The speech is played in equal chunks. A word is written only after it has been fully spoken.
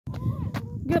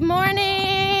Good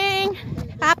morning.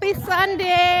 Happy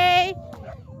Sunday.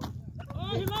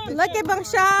 Look at Bang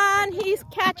Sean. He's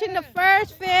catching the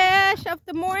first fish of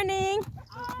the morning.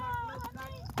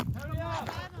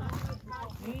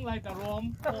 Like a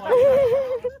rom.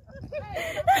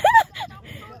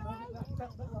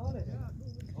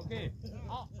 Okay.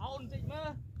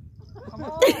 Come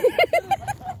on.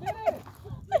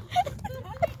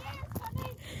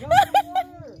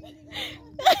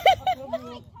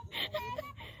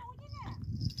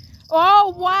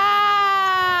 Oh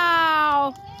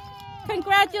wow!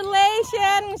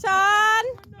 Congratulations, Sean.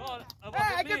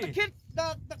 Hey, I get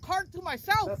the cart to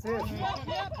myself. That's it.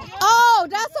 Oh,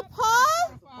 that's a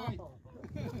pole?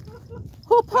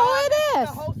 Who pole it The is?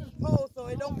 host's pole, so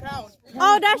it don't count.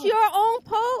 Oh, that's your own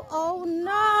pole? Oh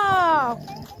no!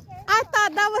 I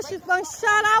thought that was just one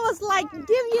shot. I was like, give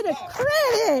you the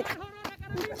credit.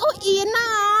 Oh, Ina,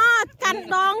 can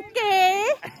donkey.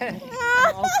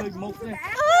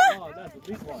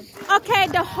 Okay,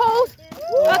 the host.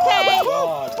 Okay.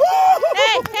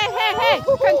 Hey.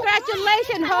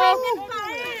 Congratulations, host.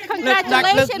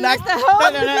 Congratulations, Mr.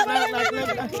 Host.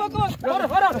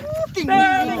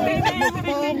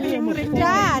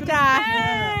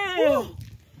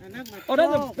 Oh, that's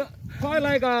probably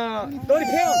like 30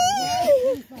 pounds.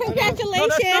 Congratulations. No,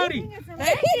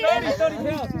 that's 30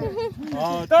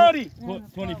 pounds. 30.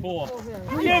 24.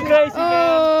 You crazy, man. Oh,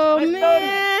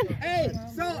 man. Hey,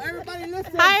 so everybody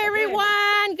listen. Hi,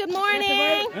 everyone. Good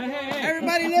morning.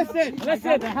 Everybody listen.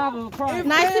 Listen, have a problem.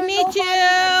 Nice to meet you.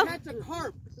 Catch a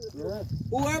carp.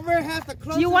 Whoever has the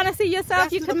closest. You want to see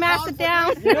yourself? You can mask it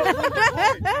down.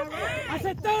 I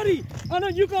said 30. Oh, no,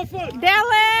 you go first.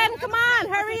 Dylan, come on,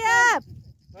 hurry up.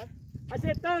 I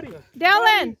said 30.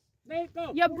 Dylan, 30.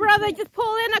 Go. your brother just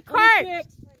pulled in a cart.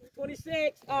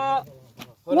 26.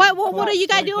 What are you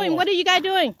guys doing? What are you guys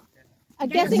doing? A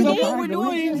guessing What game? we're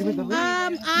doing.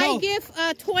 I give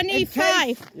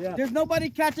 25. Yeah. There's nobody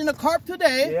catching a carp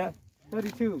today. Yeah.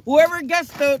 32. Whoever gets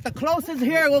the closest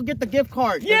here will get the gift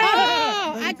card. Yeah.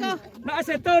 Oh, I go. No, I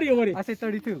said 30 already. I said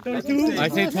 32. 32. I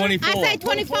say 24. I say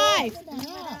 25.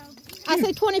 I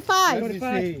say 25.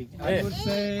 25. I would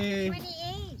say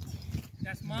 28.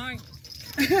 That's mine.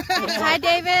 Hi,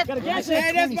 David.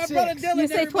 Hey, that's my brother Dylan. You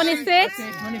say 26?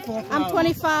 24. I'm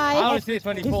 25. I would say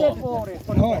 24.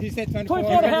 Oh, he said 24.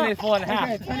 24 and a half. 24 and a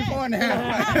half. 24 and a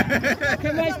half.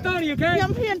 Come on, 30, okay?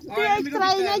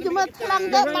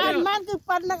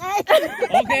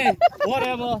 Okay,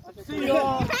 whatever. See you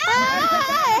all.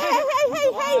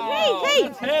 Hey.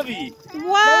 That's heavy.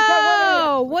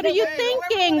 Whoa, what are you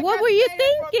thinking? What were you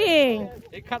thinking?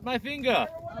 It cut my finger.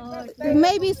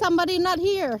 Maybe somebody not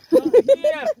here.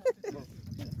 Yeah.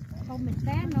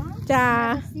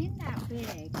 Ja.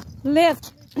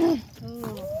 Lift.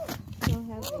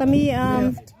 Let me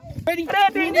Ready?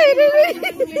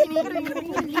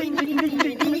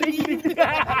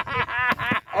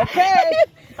 Okay.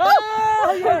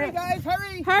 Hurry, guys,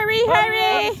 hurry. Hurry.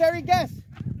 Unnecessary guess.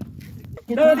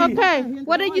 Okay,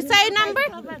 what did you say number?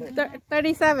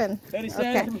 37.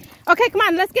 37. Okay, come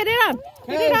on, let's get it on.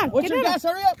 Get it on. What's your guess?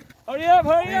 Hurry up. Hurry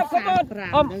up, come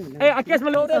on. Hey, I guess my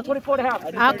loader 24 and a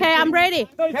half. Okay, I'm ready.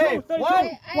 32, Okay,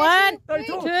 32. 1,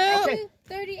 32. 2. Okay.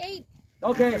 38.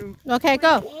 Okay. Okay,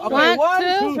 go. Okay, 1,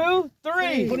 2. 2,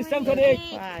 3. 27, 28.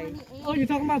 Oh, you're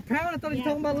talking about pound? I thought you were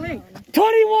talking about length.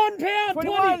 21 pounds.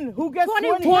 21. Who gets 20?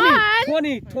 21.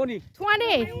 20.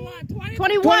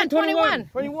 21.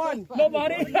 21.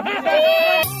 Nobody.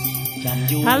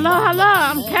 Hello,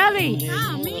 I'm Kelly.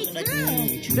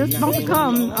 This is supposed to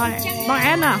come by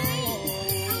Anna.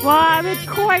 Well, I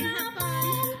record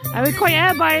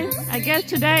everybody. I guess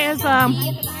today is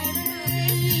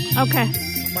okay.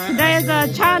 Today is a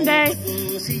challenge day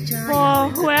for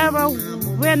whoever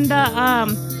win the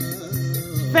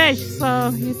fish. So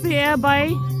you see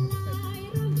everybody.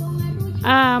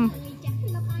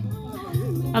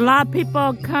 A lot of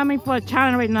people coming for a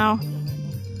challenge right now.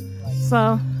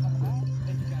 So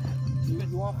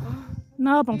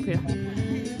no, don't feel.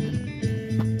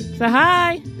 Say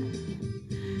hi.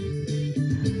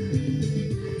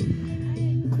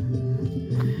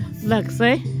 Look,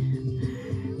 see?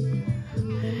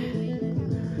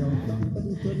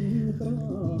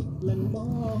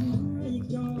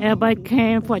 Everybody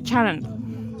came for a challenge.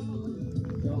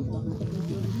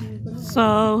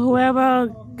 So whoever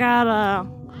got a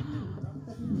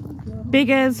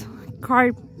biggest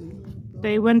carp,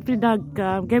 they win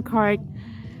 $50 gift card,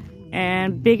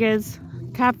 and biggest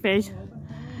catfish,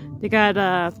 they got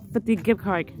a $50 gift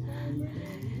card,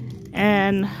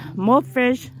 and more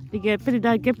fish, they get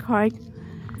 $50 gift card,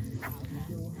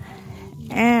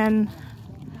 and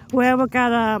whoever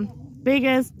got a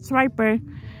biggest striper,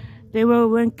 they will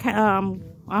win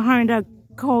 $100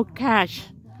 cold cash.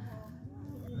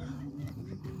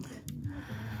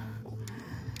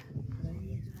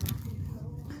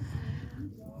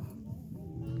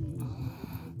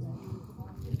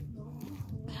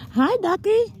 Hi,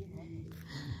 Ducky.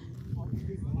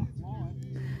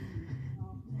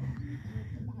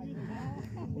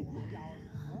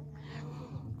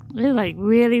 There's like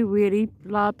really a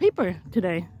lot of people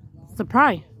today.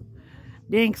 Surprise.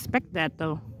 Didn't expect that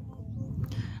though.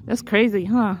 That's crazy,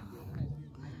 huh?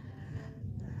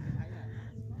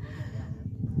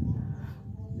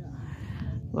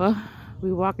 Well,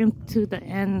 we're walking to the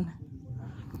end.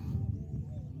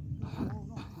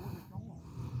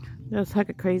 That's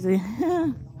heck crazy.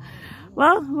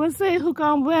 Well, we'll see who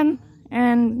gonna win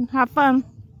and have fun.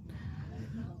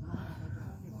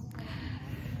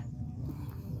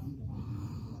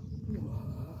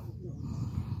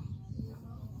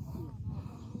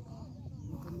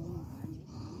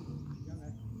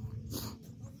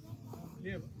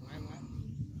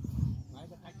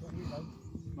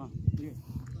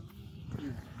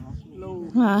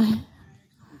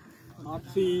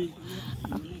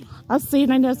 I'll see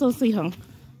này nữa số xì hằng.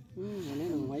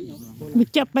 Mình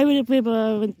chụp bây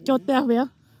giờ mình chốt teo vậy.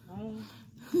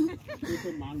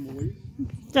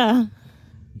 Chà.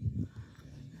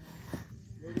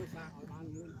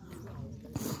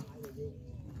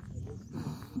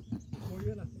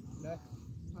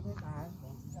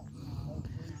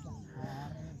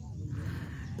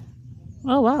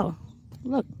 Oh wow!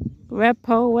 Look, red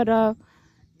pole with a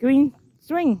green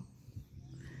string.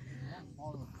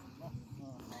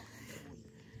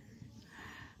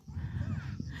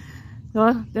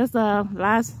 So that's the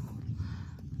last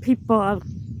people of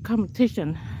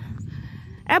competition.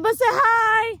 Everybody say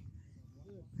hi.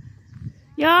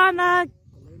 You're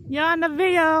on the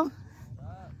video.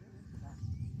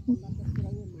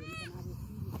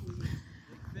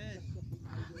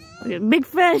 Big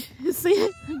fish. You see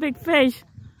it? Big fish.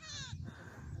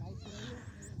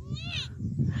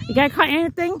 You got caught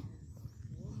anything?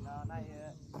 No, not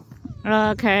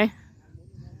yet. Okay.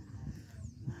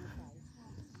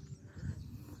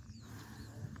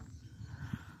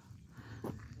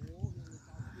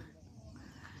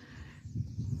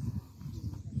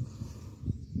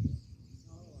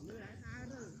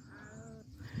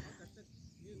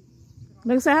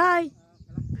 Look, say hi.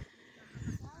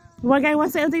 One guy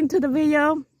wants to say anything to the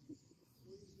video?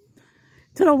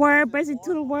 To the word, basically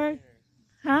to the word.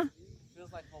 Huh?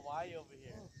 Feels like Hawaii over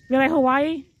here. Feel like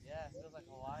Hawaii? Yeah, it feels like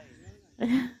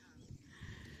Hawaii.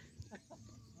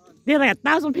 There's like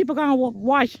 1,000 people gonna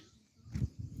watch.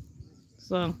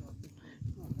 So,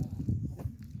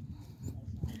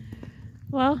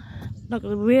 well, look,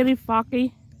 really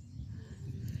foggy.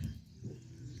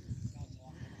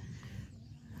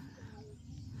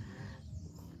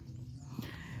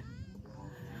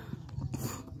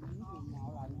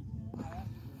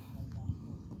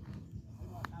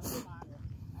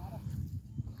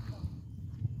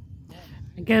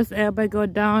 I guess everybody go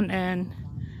down and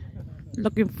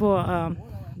looking for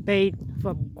bait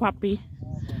for crappie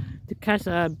to catch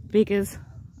the biggest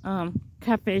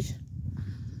catfish.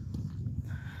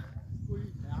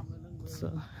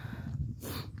 So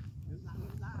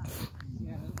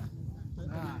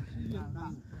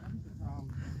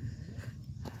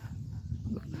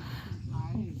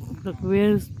look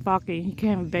real foggy. You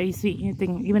can't barely see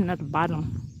anything even at the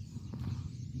bottom.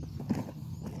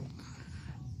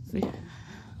 See?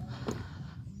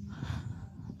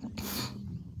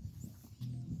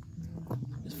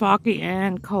 It's foggy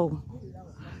and cold.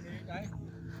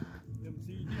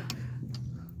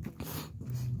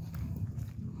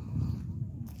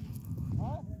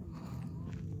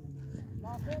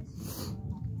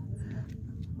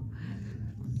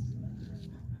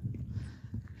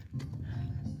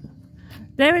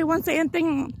 David, want to say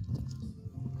anything?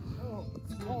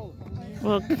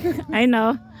 Well, I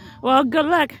know. Well, good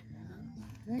luck.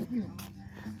 Thank you.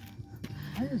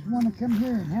 I just want to come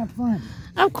here and have fun.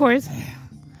 Of course.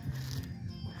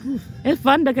 It's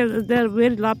fun because there are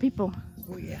really a lot of people.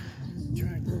 Oh yeah. I'm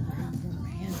trying to go around and put my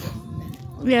hands up a minute.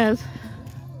 Yes.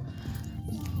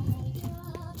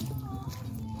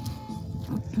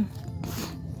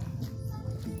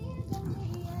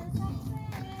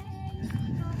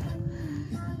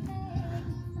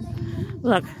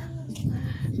 Look,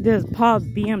 there's Paul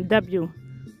BMW.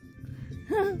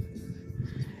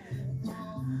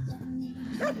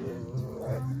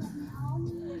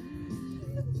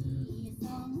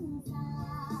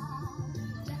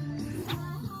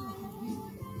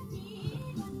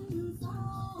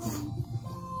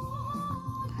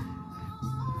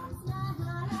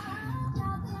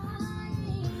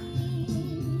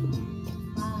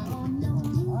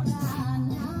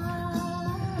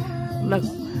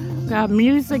 Got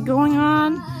music going on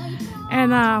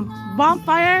and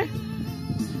bonfire.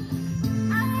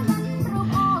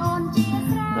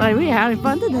 Like we're having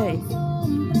fun today.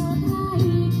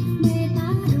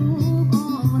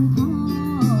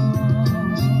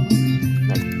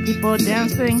 Like people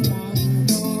dancing.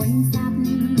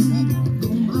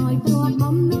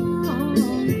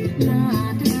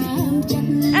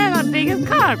 And our biggest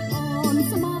carp.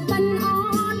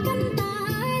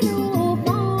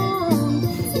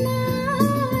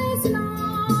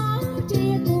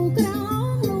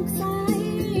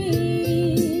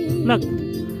 Look,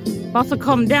 also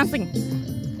come dancing.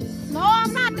 No,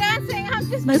 I'm not dancing. I'm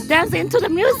just Dancing to the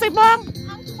music, Mom.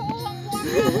 I'm cold. I'm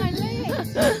warming up my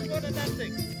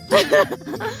legs.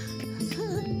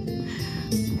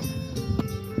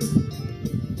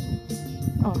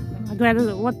 Oh, do I have to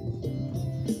what?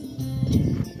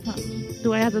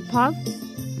 Do I have to pause?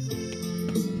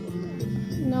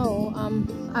 No,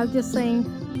 I was just saying.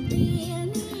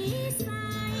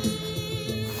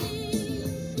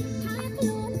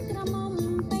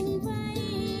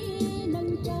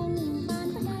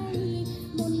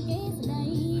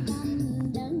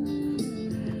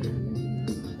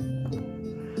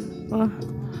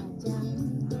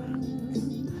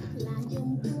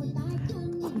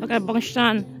 Look at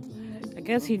Bangshan. I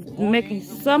guess he's making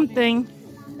something.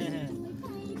 I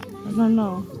don't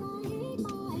know.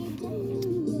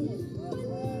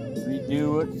 We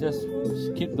do it, just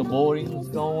keep the boardings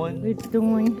going. What he's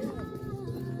doing.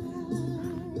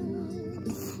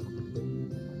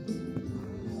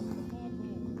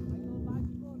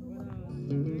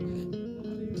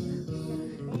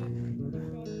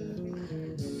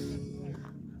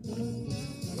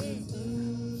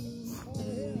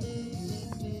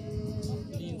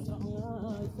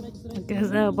 I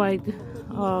guess everybody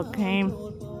all came.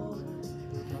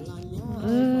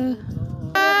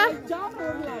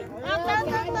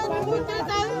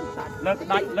 Look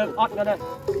like look hot gonna.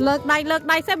 លើក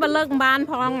ដៃសេះបើលើកមិនបាន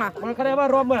ផងអា Mà cái này mà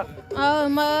rôm à? មើលអើយ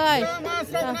មក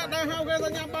ស្រុកណាស់ដែរហៅគេទៅ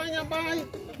ញ៉ាំបាយ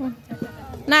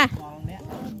ណែ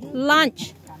lunch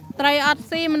ត្រីអត់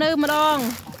ស៊ីមនុស្សម្ដង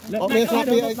អូមានស្លាប់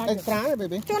ពីអេក្ស្ត្រាទេ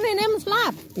baby ចុះនេះមិនស្លា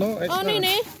ប់ No អូ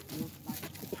នេះ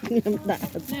ខ្ញុំដាក់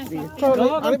ចូល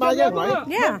អានេះបាយយើងហើយ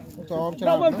យ៉ា ចូលច្រើ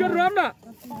Đâu mà chưa rôm nè.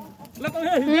 Look ở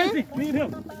đây, đi đi.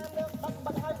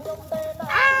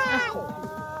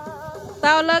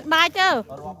 តើលើកដៃទៅ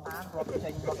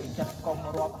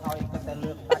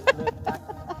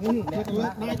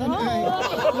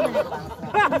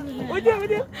Ôi chưa, ôi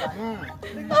chưa.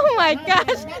 Oh my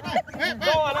gosh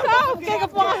ចូលគេ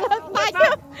កំពុងលើកដៃទៅ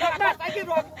Đá kia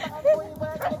rồi.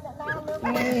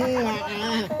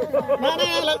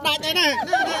 នេះលើកដាច់ទេណា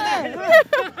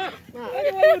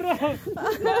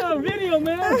Video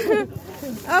man.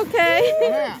 អូខេ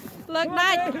លើកដៃ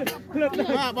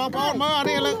បងប្អូនមើលអា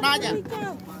នេះលើកដាច់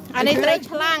អានេះត្រី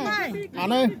ឆ្លាំង អា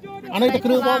នេះទៅគ្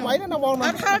រឿងបងអីណាបងណាអ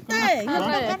ត់ហត់ទេ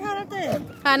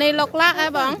អានេះលុកឡាក់ហ៎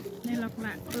បង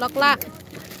លុកឡាក់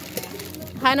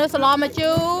ហើយនោះសឡមក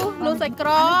ជូរនោះសាច់ក្រ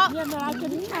ក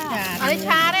អានេះ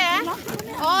ឆាទេហ៎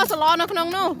អូសឡនៅក្នុង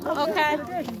នោះអូខេ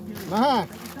ណា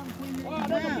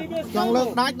ចង់លើក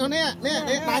ដាច់នោះនេះ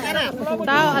ដាច់ណា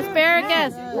តើ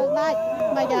asparagus លើកដាច់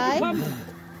មកយាយ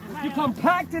You come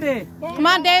pack today. Come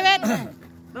on David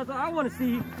That's what I want to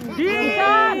see.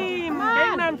 Team!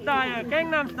 Gangnam Style,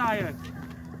 Gangnam Style.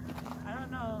 I don't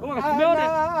know. Oh, I smelled it.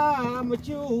 មក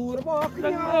ជូររបស់គ្នា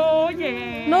Oh,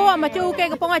 yeah. នោះមកជូរគេ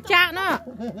កំពុងតែចាក់នោះ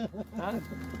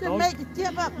ចាំលេខជា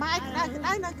បាយក្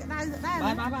តៅនៅក្តៅដែរ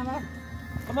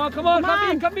Come on,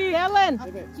 come in. Helen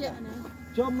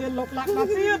ចូលមានលុកលាក់ដល់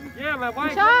ទៀត Yeah, my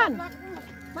wife. Sean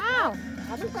មក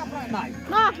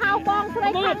នោះហៅបងស្រី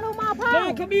ខាងនោះមកផង Hey,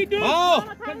 come in, dude.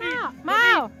 ខាងនោះម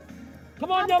ក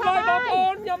Come on, nhầm bài, bóng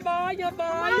ôn, nhầm bài.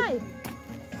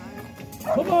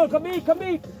 Come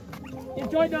in.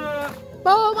 Enjoy the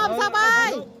ពូមកផ្សារបាយ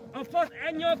first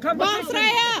annual បងស្រី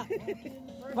ហ៎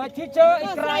My teacher is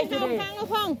ស្រី right ខាង today. នោះ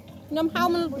ផងខ្ញុំហៅ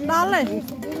មិនដល់ទេ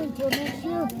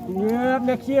Yeah,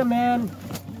 next year, man.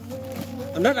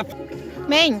 Another.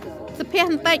 មេងសុភាប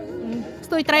ន្តិច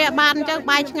ស្ទួយត្រីឲ្យបានអញ្ចឹង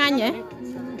បាយឆ្ងាញ់ហ៎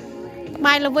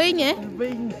បាយល្វីងហ៎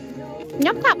ខ្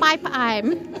ញុំថាបាយផ្អែម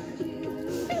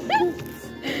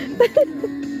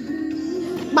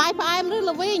បាយផ្អែមឬ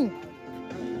ល្វីង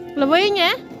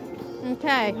ហ៎អូ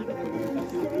ខេ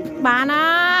បាន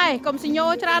ហើយកុំសញ្ញោ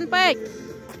ច្រើនពេក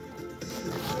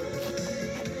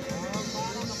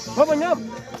Không anh nhầm.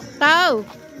 ទៅ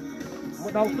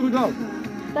Một đầu tôi rồi.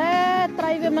 តែត្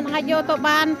រីវាមិនអាចយកទៅ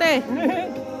បានទេ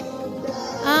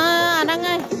អាហ្នឹង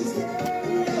ហើយ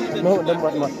Nó đâm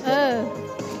mặt.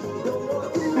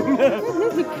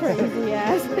 crazy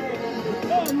ass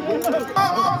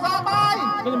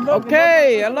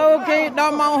Okay, hello, okay,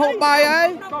 đo mong hộp bài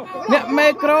ấy. Nè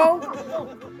micro.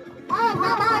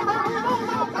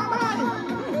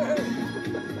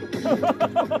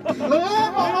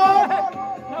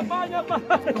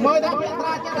 Mời đặc biệt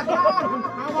ra cho là con.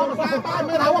 Mong xa bài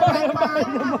mới thấu bài bài.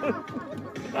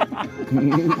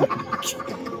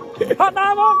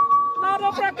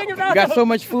 Got so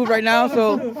much food right now,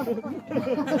 so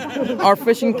our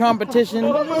fishing competition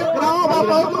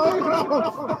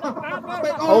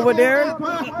over there.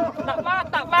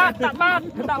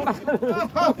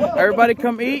 Everybody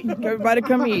come eat. Everybody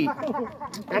come eat.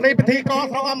 I'll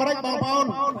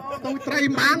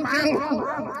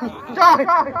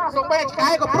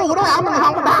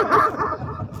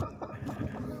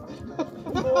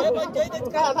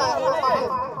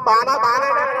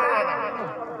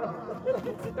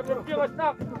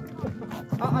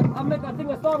make I think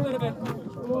a song a little bit.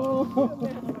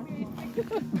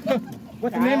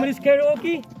 What's the name of this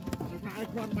karaoke?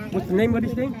 What's the name of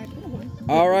this thing?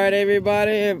 All right,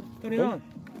 everybody. Turn it on.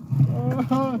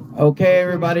 Okay,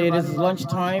 everybody, it is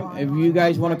lunchtime. If you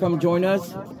guys want to come join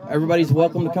us, everybody's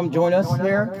welcome to come join us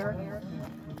here.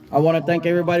 I want to thank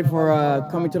everybody for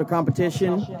coming to the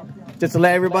competition. Just to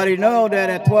let everybody know that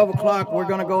at 12 o'clock, we're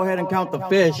going to go ahead and count the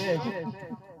fish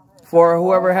for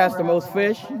whoever has the most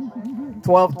fish.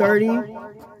 12:30,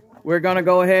 we're going to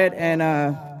go ahead and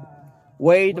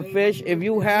weigh the fish. If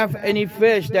you have any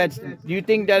fish that you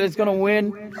think that is going to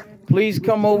win, please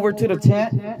come over to the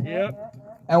tent. Yep.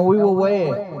 And we will weigh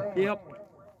it. Yep.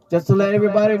 Just to let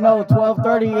everybody know,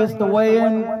 12:30 is the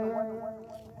weigh-in,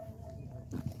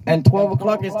 and 12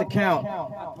 o'clock is the count.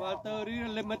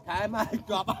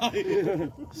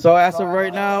 So as of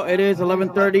right now, it is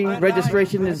 11:30.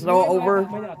 Registration is all over.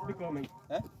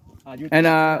 And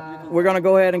we're going to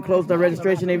go ahead and close the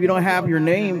registration. If you don't have your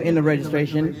name in the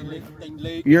registration,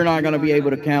 you're not going to be able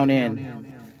to count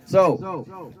in. So,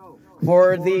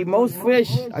 for the most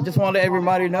fish, I just want to let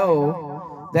everybody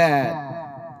know that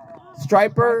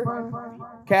striper,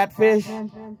 catfish,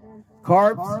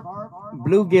 carps,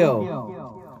 bluegill.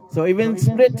 So even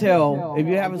split tail, if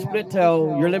you have a split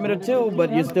tail, you're limited to,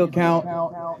 but you still count.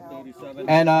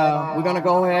 And we're going to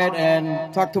go ahead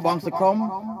and talk to Bongsakom.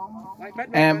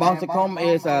 And Bongsakom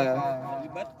is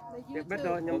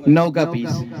no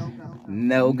guppies.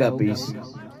 No guppies.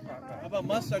 How about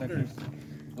mudsuckers?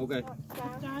 Okay.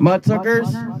 Mudsuckers,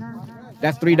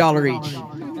 that's $3 each.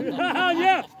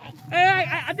 Yeah. Hey,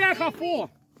 I think I caught 4.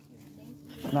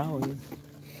 No,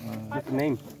 What's the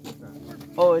name?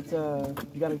 oh, it's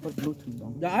you gotta put Bluetooth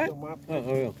on. Yeah.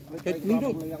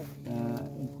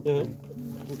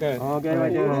 Okay. Okay,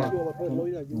 right there.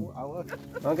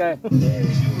 Okay.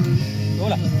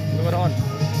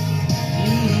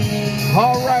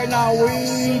 All right, now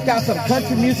we got some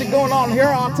country music going on here.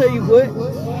 I'll tell you what.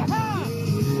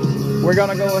 We're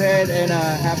gonna go ahead and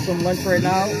have some lunch right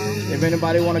now. If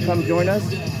anybody want to come join us,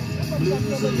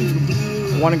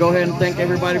 I want to go ahead and thank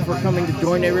everybody for coming to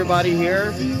join everybody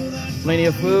here. Plenty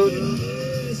of food.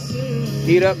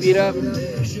 Eat up, eat up.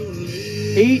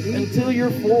 Eat until you're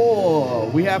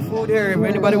full. We have food here. If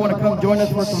anybody want to come join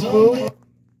us for some food.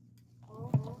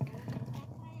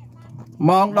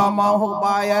 Mong đo mong hộp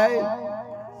bài ấy.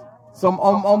 Some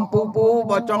pu pu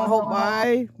vào trong hộp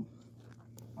bài.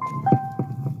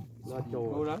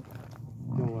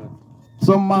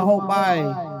 Some mà hộp bài.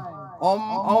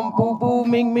 Pu pu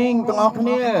ming ming ទាំងអស់គ្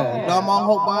នាដល់មក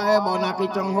ហូបបាយបើណាគេ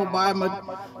ចង់ហូបបាយម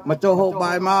កចូលហូប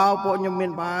បាយមកពួកខ្ញុំមា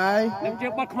នបាយ Let me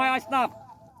check what my eyes stop.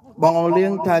 បងអូលៀ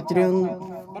ងថាច្រៀង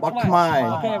បទខ្មែរ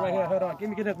Okay, right here. Hold on. Give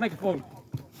me the microphone.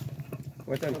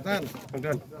 Wait then. Done.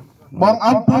 បងអ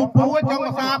ត់ពូពូចង់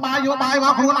សាបាយយកបាយម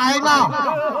កខ្លួនឯងមក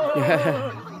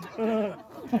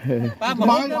Ba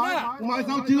មក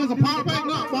sao chưaសផលបែប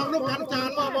នោះបងនោះកាន់ចាន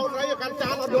មកបងស្រីកាន់ចា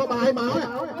នអត់យកបាយមក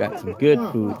Got some good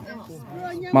food.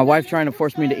 My wife's trying to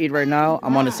force me to eat right now.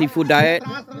 I'm on a seafood diet.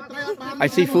 I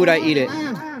see food, I eat it.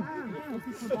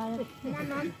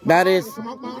 That is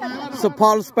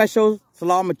Sapal special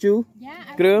salamachu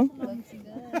grill.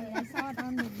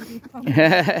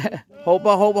 Hope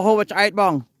it's right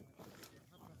bong.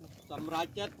 សម្រាប់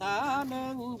ចិត្តថានឹ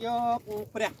ងយក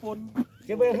ព្រះពុន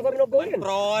Give me a little bit.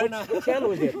 ប្រណា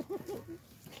Channel is it?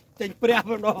 ចេញព្រះ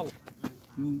ម្ដង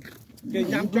គេ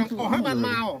ញ៉ាំចង់អស់ហើយបានម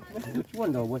ក Which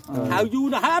one though? What's ហៅយូរ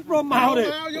ណាស់ព្រមមកទេ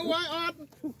យូរហើយអត់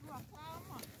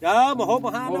ចាមកហូប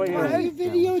អាហារទៅ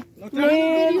Video.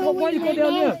 Why you go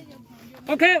down there?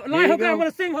 Okay, like, okay, I'm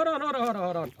gonna sing. Hold on.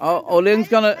 Oh, Olin's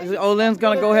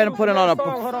gonna go ahead and put it on a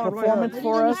performance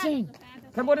for us.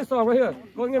 Come on, this song right here.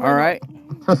 All right.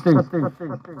 Testing.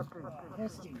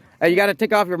 Hey, you got to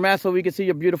take off your mask so we can see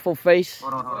your beautiful face.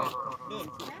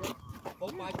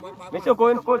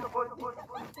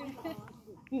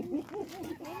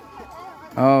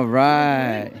 All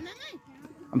right.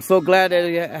 I'm so glad that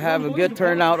you have a good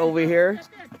turnout over here.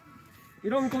 You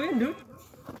don't go in, dude.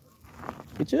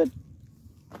 It should.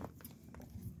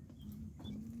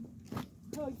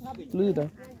 Blue though.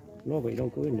 No, but you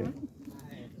don't go in there.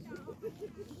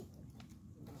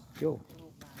 Yo.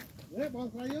 That's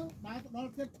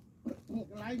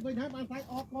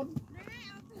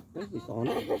on.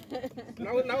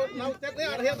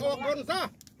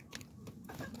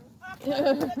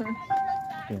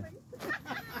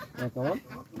 That's on.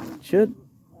 Should.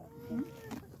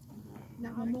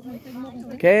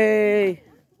 Okay.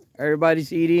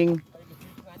 Everybody's eating.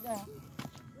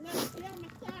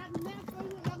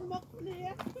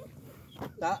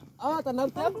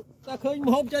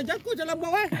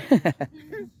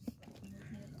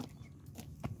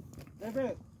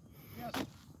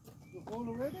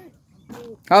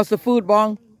 How's the food,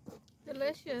 Bong?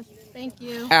 Delicious. Thank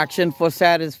you. Action for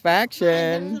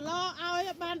satisfaction.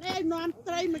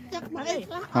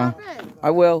 Huh?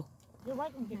 I will.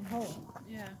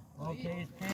 Yeah.